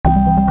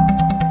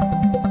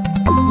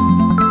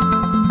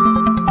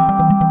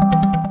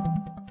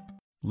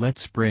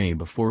Let's pray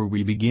before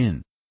we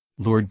begin.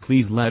 Lord,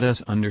 please let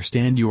us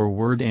understand your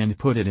word and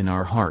put it in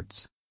our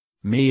hearts.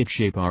 May it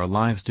shape our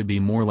lives to be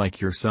more like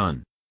your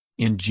Son.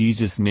 In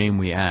Jesus' name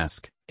we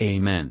ask,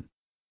 Amen.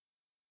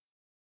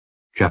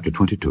 Chapter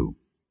 22.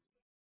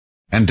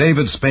 And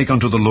David spake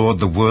unto the Lord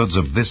the words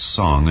of this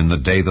song in the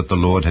day that the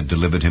Lord had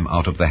delivered him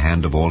out of the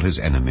hand of all his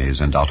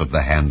enemies, and out of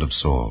the hand of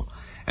Saul.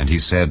 And he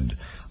said,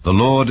 The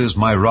Lord is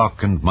my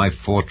rock and my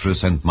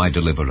fortress and my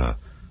deliverer,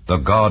 the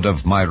God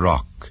of my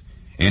rock.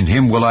 In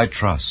him will I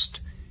trust.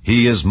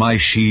 He is my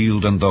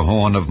shield and the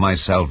horn of my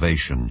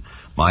salvation,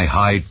 my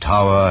high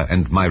tower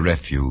and my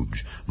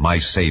refuge, my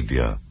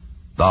Saviour.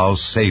 Thou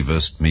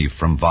savest me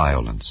from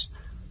violence.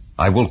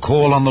 I will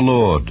call on the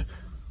Lord,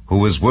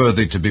 who is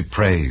worthy to be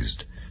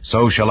praised.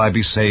 So shall I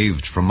be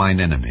saved from mine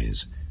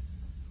enemies.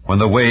 When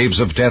the waves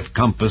of death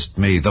compassed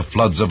me, the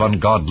floods of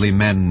ungodly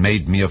men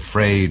made me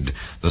afraid,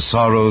 the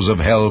sorrows of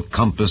hell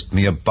compassed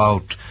me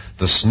about,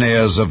 the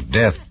snares of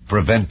death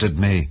prevented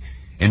me.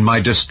 In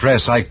my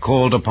distress I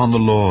called upon the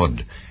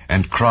Lord,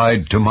 and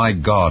cried to my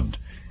God.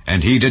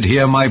 And he did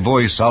hear my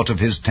voice out of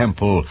his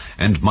temple,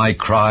 and my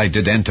cry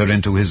did enter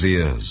into his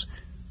ears.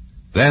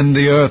 Then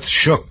the earth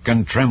shook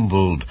and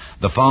trembled,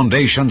 the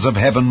foundations of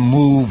heaven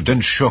moved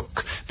and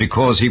shook,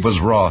 because he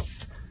was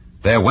wroth.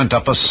 There went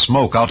up a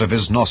smoke out of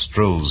his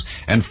nostrils,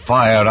 and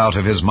fire out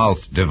of his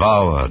mouth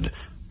devoured.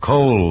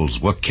 Coals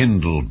were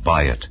kindled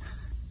by it.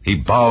 He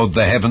bowed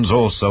the heavens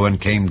also, and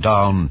came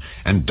down,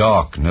 and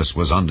darkness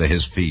was under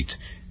his feet.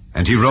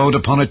 And he rode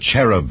upon a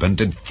cherub, and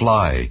did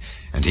fly,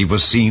 and he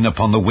was seen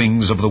upon the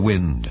wings of the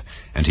wind.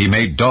 And he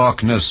made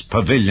darkness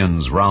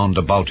pavilions round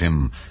about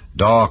him,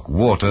 dark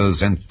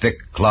waters and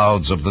thick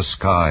clouds of the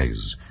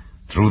skies.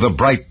 Through the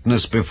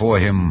brightness before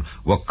him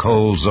were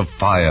coals of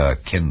fire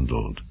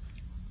kindled.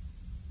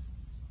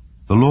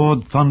 The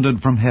Lord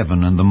thundered from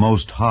heaven, and the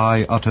Most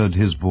High uttered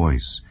his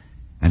voice.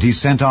 And he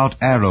sent out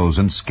arrows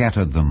and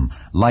scattered them,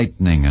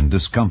 lightning and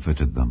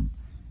discomfited them.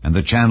 And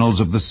the channels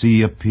of the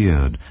sea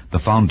appeared, the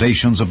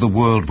foundations of the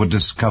world were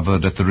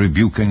discovered at the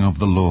rebuking of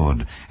the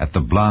Lord, at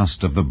the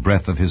blast of the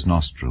breath of his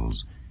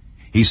nostrils.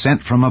 He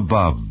sent from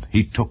above,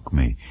 he took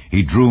me,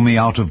 he drew me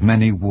out of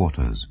many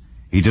waters.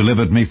 He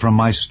delivered me from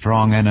my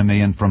strong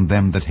enemy and from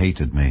them that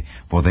hated me,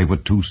 for they were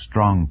too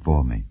strong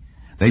for me.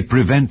 They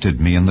prevented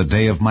me in the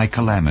day of my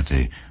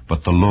calamity,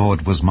 but the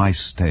Lord was my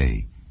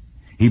stay.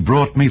 He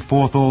brought me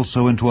forth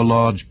also into a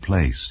large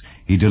place.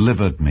 He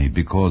delivered me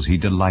because he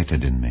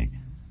delighted in me.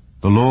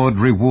 The Lord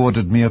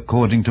rewarded me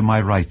according to my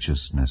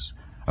righteousness.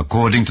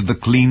 According to the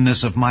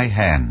cleanness of my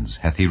hands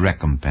hath he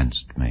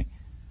recompensed me.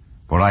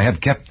 For I have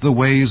kept the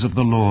ways of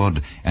the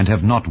Lord, and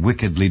have not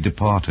wickedly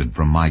departed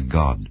from my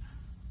God.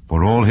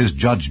 For all his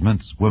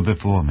judgments were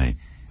before me,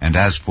 and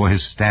as for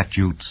his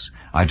statutes,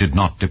 I did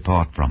not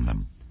depart from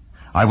them.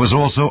 I was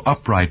also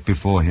upright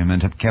before him,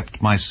 and have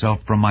kept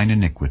myself from mine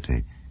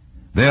iniquity.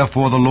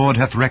 Therefore the Lord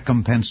hath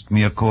recompensed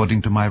me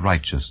according to my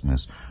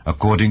righteousness,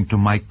 according to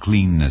my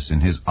cleanness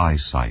in his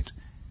eyesight.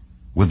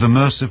 With the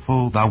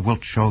merciful thou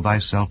wilt show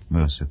thyself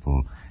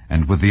merciful,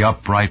 and with the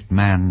upright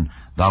man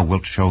thou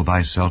wilt show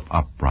thyself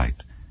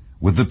upright.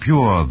 With the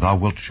pure thou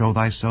wilt show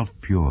thyself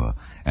pure,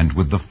 and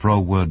with the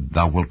froward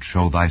thou wilt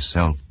show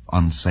thyself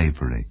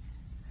unsavory.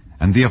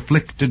 And the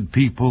afflicted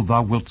people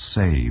thou wilt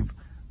save,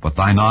 but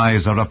thine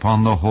eyes are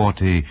upon the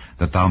haughty,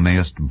 that thou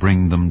mayest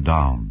bring them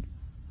down.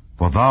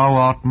 For thou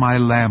art my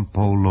lamp,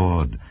 O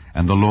Lord,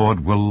 and the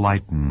Lord will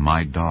lighten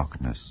my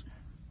darkness.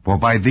 For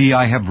by thee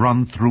I have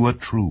run through a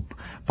troop,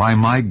 by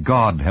my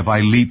God have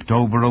I leaped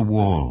over a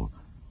wall.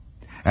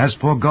 As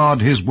for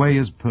God, his way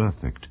is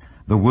perfect.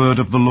 The word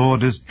of the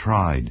Lord is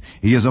tried.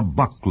 He is a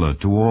buckler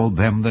to all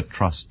them that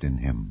trust in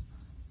him.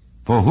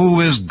 For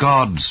who is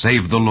God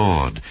save the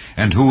Lord?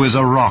 And who is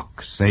a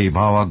rock save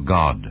our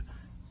God?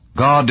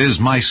 God is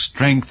my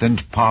strength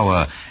and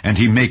power, and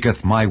he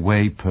maketh my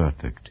way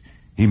perfect.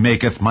 He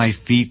maketh my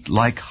feet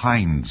like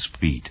hinds'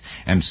 feet,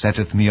 and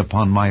setteth me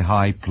upon my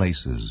high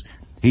places.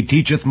 He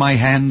teacheth my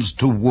hands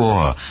to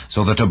war,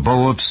 so that a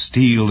bow of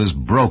steel is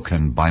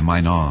broken by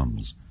mine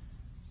arms.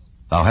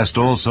 Thou hast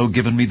also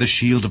given me the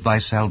shield of thy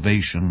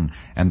salvation,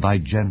 and thy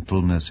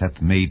gentleness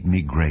hath made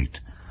me great.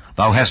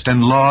 Thou hast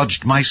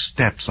enlarged my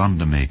steps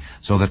under me,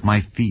 so that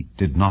my feet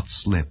did not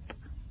slip.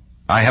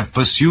 I have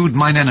pursued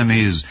mine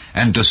enemies,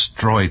 and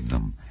destroyed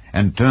them,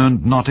 and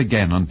turned not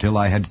again until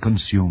I had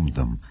consumed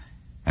them.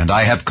 And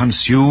I have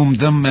consumed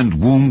them, and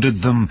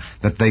wounded them,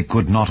 that they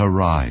could not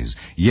arise.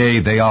 Yea,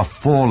 they are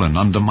fallen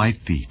under my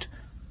feet.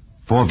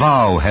 For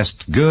thou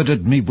hast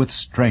girded me with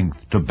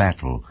strength to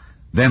battle.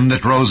 Them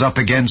that rose up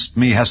against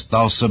me hast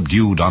thou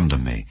subdued under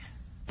me.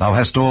 Thou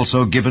hast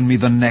also given me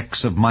the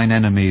necks of mine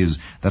enemies,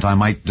 that I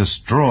might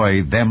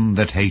destroy them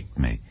that hate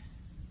me.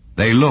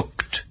 They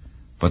looked,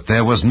 but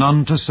there was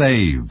none to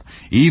save,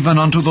 even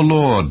unto the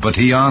Lord, but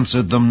he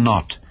answered them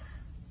not.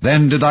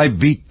 Then did I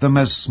beat them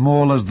as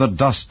small as the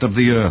dust of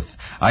the earth.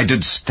 I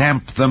did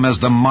stamp them as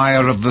the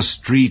mire of the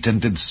street, and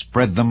did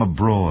spread them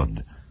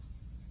abroad.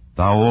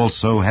 Thou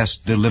also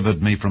hast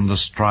delivered me from the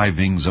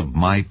strivings of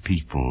my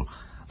people.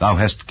 Thou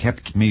hast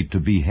kept me to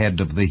be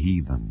head of the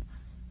heathen.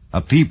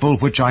 A people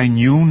which I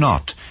knew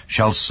not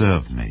shall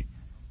serve me.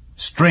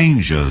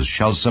 Strangers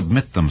shall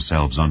submit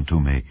themselves unto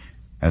me.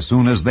 As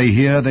soon as they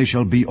hear, they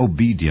shall be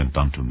obedient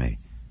unto me.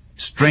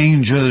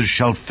 Strangers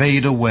shall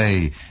fade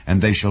away,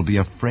 and they shall be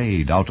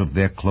afraid out of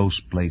their close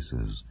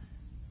places.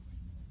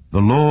 The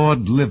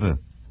Lord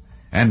liveth,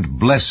 and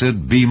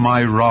blessed be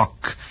my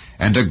rock,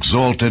 and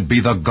exalted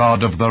be the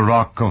God of the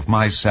rock of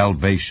my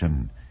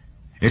salvation.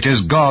 It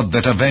is God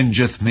that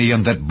avengeth me,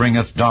 and that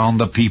bringeth down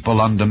the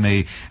people unto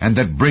me, and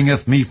that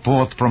bringeth me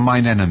forth from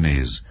mine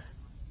enemies.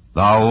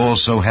 Thou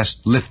also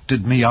hast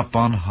lifted me up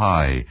on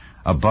high,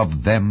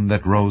 above them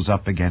that rose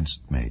up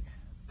against me.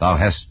 Thou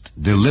hast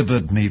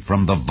delivered me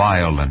from the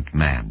violent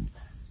man.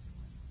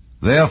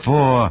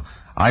 Therefore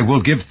I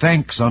will give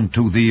thanks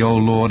unto thee, O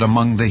Lord,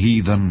 among the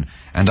heathen,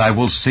 and I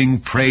will sing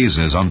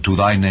praises unto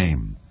thy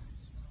name.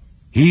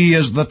 He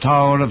is the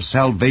tower of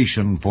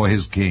salvation for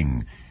his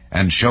king,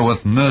 and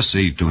showeth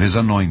mercy to his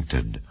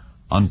anointed,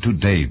 unto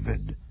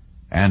David,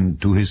 and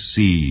to his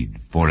seed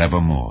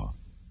forevermore.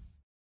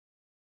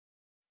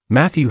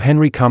 Matthew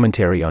Henry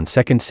Commentary on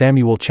 2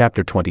 Samuel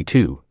chapter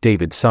 22,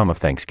 David's Psalm of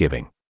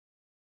Thanksgiving.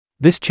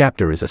 This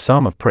chapter is a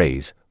psalm of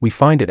praise. We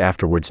find it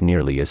afterwards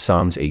nearly as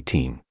Psalms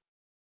 18.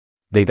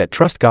 They that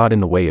trust God in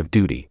the way of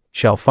duty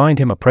shall find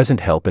him a present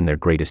help in their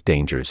greatest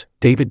dangers.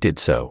 David did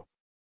so.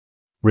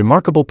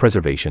 Remarkable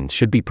preservations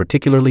should be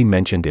particularly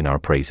mentioned in our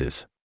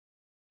praises.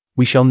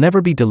 We shall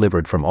never be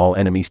delivered from all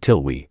enemies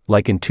till we,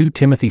 like in 2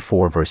 Timothy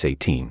 4 verse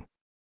 18.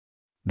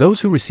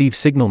 Those who receive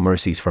signal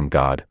mercies from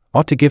God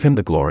ought to give him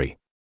the glory.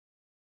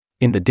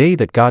 In the day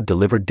that God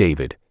delivered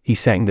David, he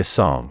sang this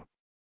song.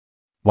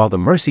 While the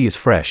mercy is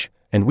fresh,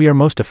 and we are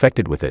most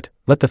affected with it,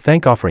 let the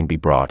thank offering be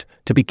brought,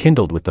 to be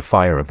kindled with the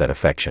fire of that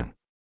affection.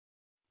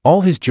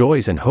 All his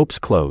joys and hopes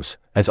close,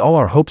 as all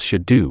our hopes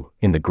should do,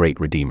 in the great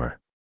Redeemer.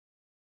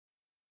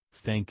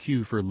 Thank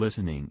you for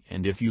listening,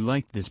 and if you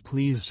liked this,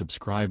 please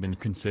subscribe and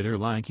consider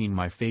liking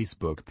my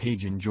Facebook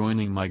page and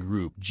joining my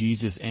group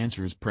Jesus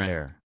Answers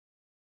Prayer.